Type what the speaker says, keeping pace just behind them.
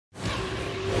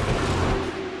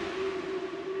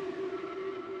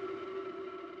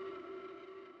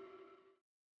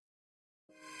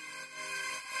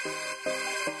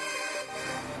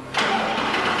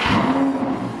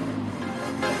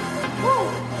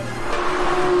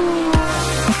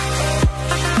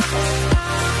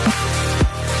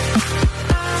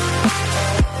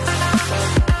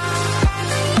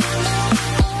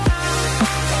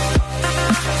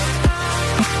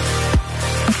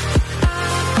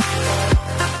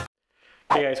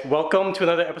Hey guys, welcome to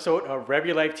another episode of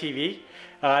RevYourLifeTV.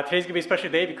 Today's gonna be a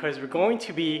special day because we're going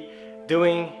to be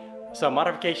doing some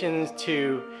modifications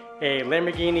to a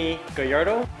Lamborghini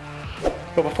Gallardo.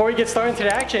 But before we get started into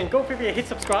the action, go figure to hit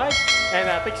subscribe, and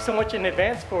thank you so much in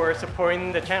advance for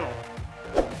supporting the channel.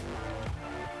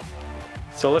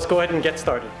 So let's go ahead and get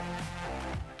started.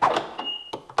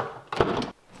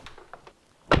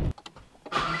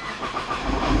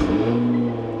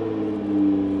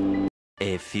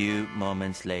 A few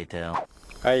moments later.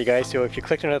 Alright you guys, so if you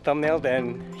clicked on the thumbnail,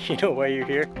 then you know why you're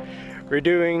here. We're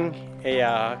doing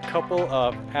a couple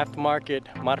of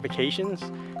aftermarket modifications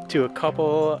to a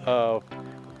couple of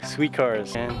sweet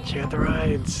cars. And check out the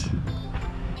rides. The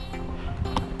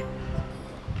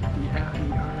Audi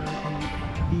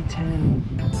R8 V10.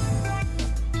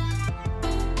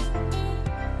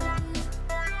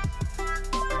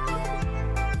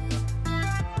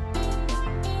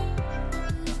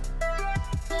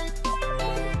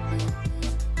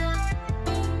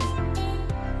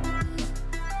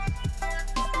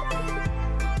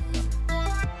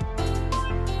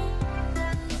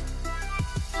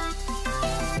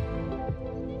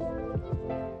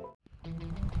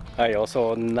 Alright,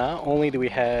 also not only do we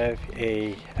have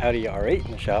a Audi R8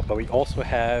 in the shop, but we also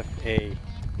have a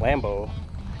Lambo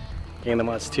in the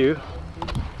mods too.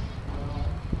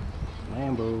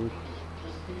 Lambo.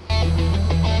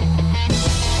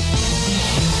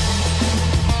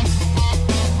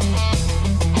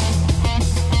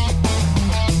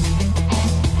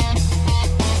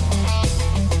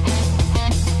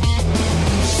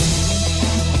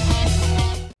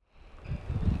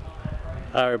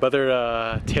 Alright,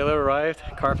 brother Taylor arrived,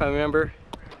 car family member.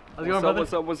 How's it going, brother?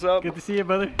 What's up, what's up? Good to see you,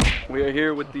 brother. We are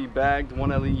here with the bagged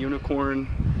 1LE Unicorn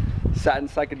satin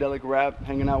psychedelic wrap,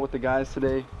 hanging out with the guys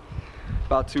today.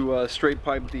 About to straight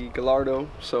pipe the Gallardo,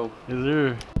 so. Yes,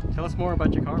 sir. Tell us more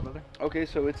about your car, brother. Okay,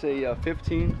 so it's a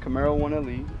 15 Camaro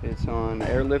 1LE. It's on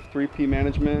airlift 3P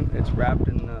management. It's wrapped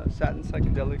in satin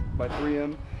psychedelic by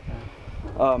 3M.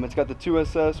 It's got the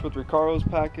 2SS with Ricaro's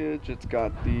package. It's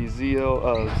got the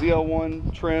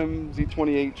ZL1 trim,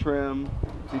 Z28 trim,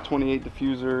 Z28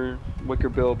 diffuser, wicker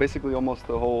bill, basically almost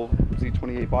the whole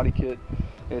Z28 body kit.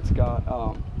 It's got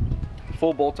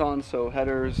full bolt-ons, so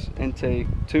headers, intake,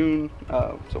 tune,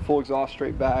 so full exhaust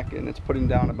straight back, and it's putting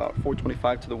down about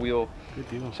 425 to the wheel. Good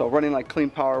deal. So running like clean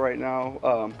power right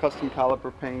now. Custom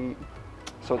caliper paint,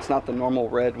 so it's not the normal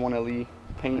red 1LE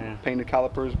paint, painted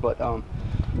calipers, but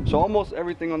so almost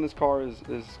everything on this car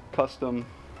is custom.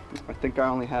 I think I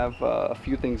only have a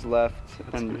few things left.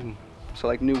 That's good. So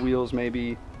like new wheels,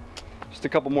 maybe just a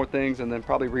couple more things, and then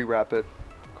probably rewrap it,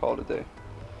 call it a day.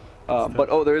 But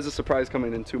oh, there is a surprise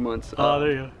coming in 2 months. Oh,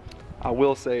 there you go. I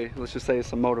will say, let's just say it's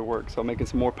some motor work, so making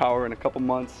some more power in a couple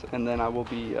months, and then I will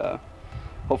be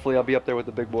hopefully I'll be up there with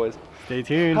the big boys. Stay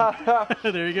tuned.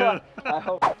 There you go. I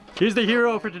hope. Here's the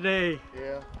hero for today.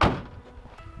 Yeah.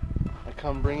 I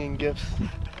come bringing gifts.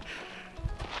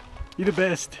 You the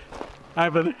best. Hi,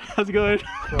 brother. How's it going?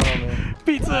 Oh, man.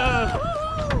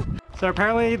 Pizza! So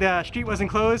apparently the street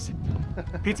wasn't closed.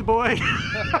 Pizza boy.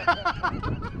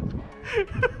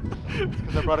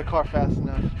 Because I brought a car fast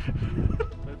enough.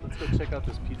 Let's go check out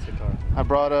this pizza car. I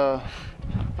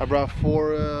brought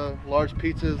 4 large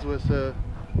pizzas with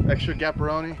extra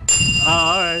gapperoni. Oh,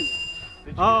 alright.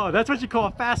 Oh, that's what you call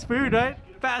fast food, right?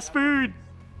 Fast food!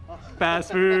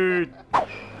 Fast food!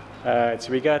 Alright,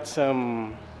 so we got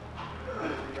some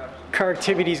car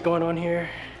activities going on here.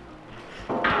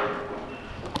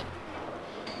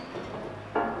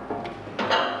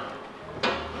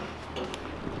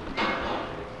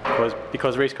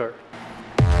 Because race car.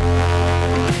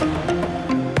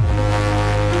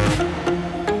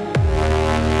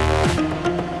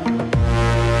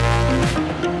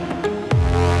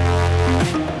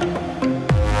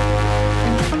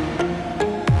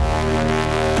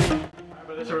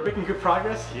 So we're making good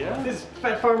progress. Yeah. This is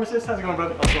Fat Pharmacist. How's it going,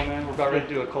 brother? How's it going, man? We're about ready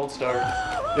to do a cold start.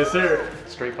 Yes, sir.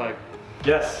 Straight pipe.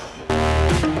 Yes.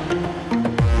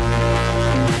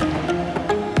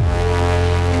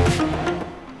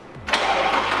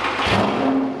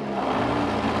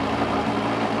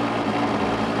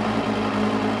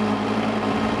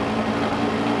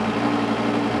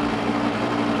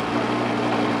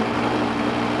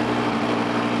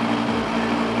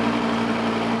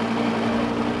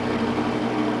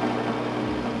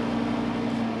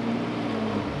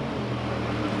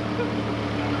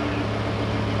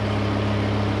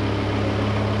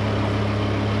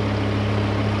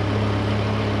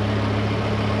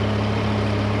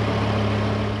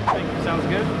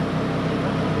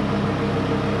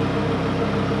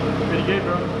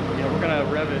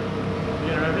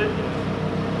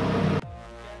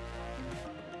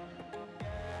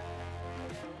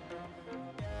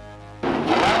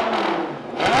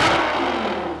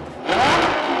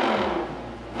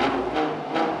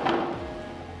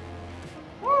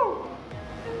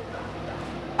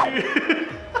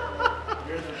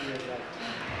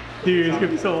 Dude, it's gonna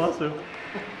be so awesome.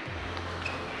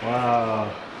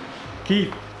 Wow.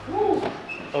 Keith.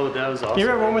 Oh, that was awesome. Can you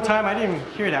remember one more time? I didn't even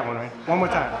hear that one, right? One more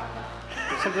time.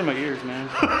 There's something in my ears, man.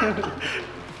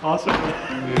 Awesome.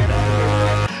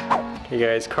 Hey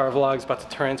guys, car vlog's about to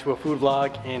turn into a food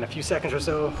vlog in a few seconds or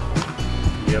so.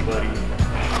 Yeah, buddy.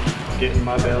 Getting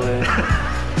my belly.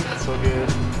 So good.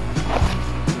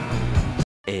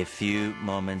 A few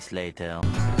moments later.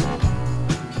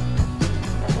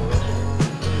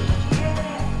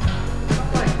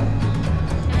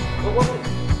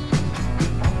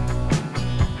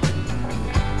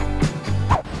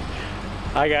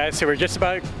 Hi guys, so we're just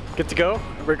about good to go.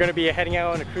 We're gonna be heading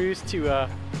out on a cruise to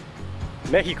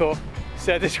Mexico.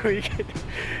 So this week,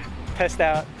 test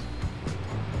out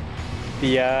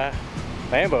the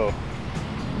Lambo.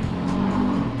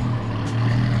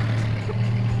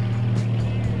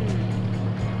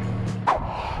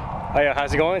 Hi,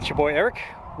 how's it going? It's your boy Eric.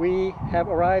 We have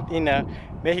arrived in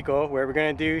Mexico, where we're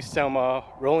gonna do some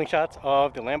rolling shots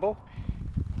of the Lambo.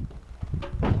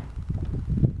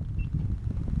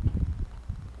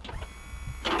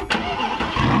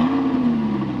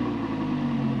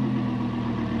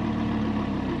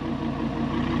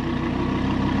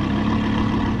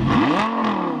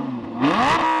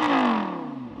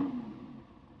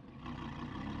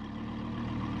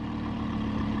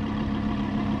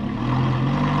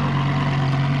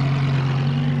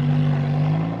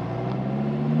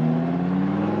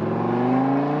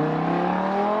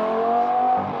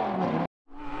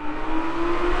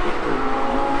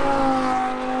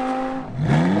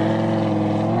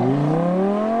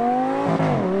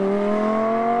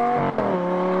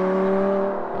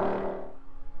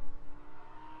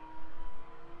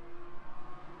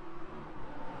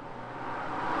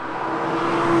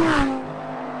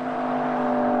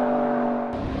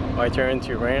 My turn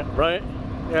to run.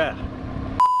 Yeah.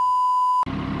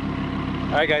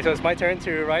 Alright guys, so it's my turn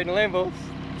to ride in the Lambos.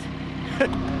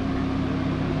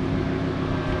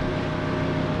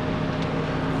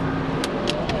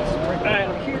 Alright,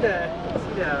 I'm here to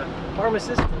see the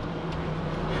pharmacist.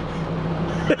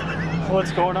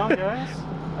 What's going on, guys?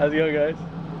 How's it going, guys?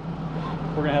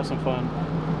 We're gonna have some fun.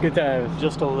 Good times.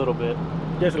 Just a little bit.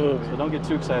 Just a little bit. So don't get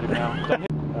too excited now.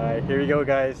 Alright, here we go,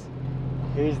 guys.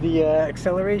 Here's the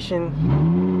acceleration.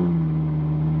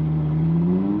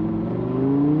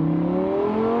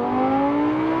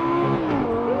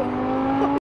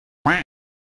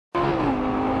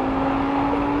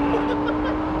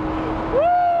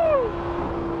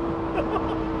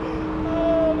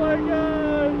 Oh my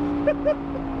god!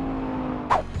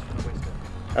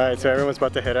 Alright, so everyone's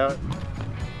about to head out.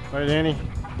 Alright, Danny.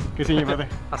 Good seeing you, brother.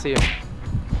 I'll see you.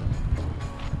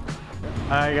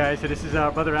 Alright guys, so this is our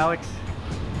brother Alex.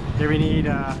 Here we need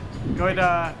good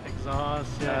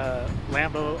Exhaust,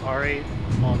 Lambo, R8,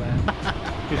 all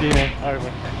that. good seeing you, man. Alright,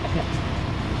 man.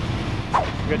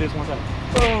 We gotta do this one time.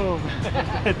 Boom!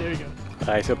 There you go.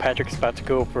 Alright, so Patrick's about to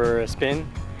go for a spin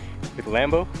with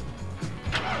Lambo.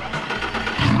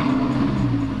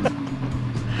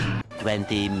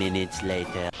 20 minutes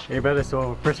later. Hey brother,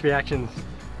 so first reactions.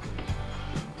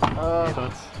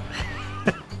 Thoughts?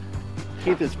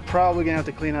 Keith is probably gonna have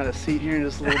to clean out a seat here in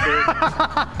just a little bit.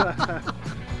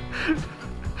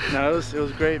 No, it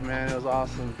was great, man. It was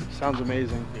awesome. Sounds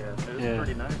amazing. Yeah, it was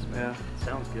pretty nice, man. Yeah.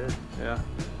 Sounds good. Yeah.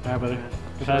 Alright brother.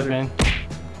 Good times, man.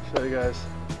 Show you guys.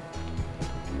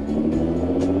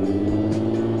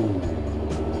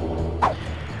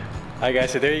 Alright guys,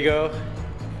 so there you go.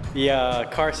 The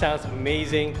car sounds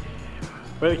amazing.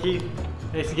 Brother Keith,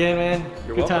 thanks again, man.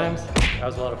 You're good welcome. times. That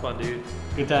was a lot of fun, dude.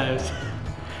 Good times.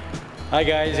 Hi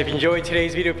guys, if you enjoyed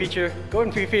today's video feature, go ahead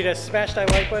and feel free to smash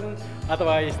that like button.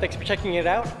 Otherwise, thanks for checking it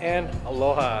out, and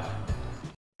aloha.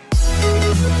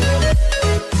 We'll be right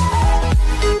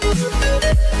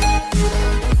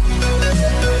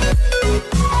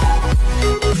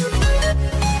back.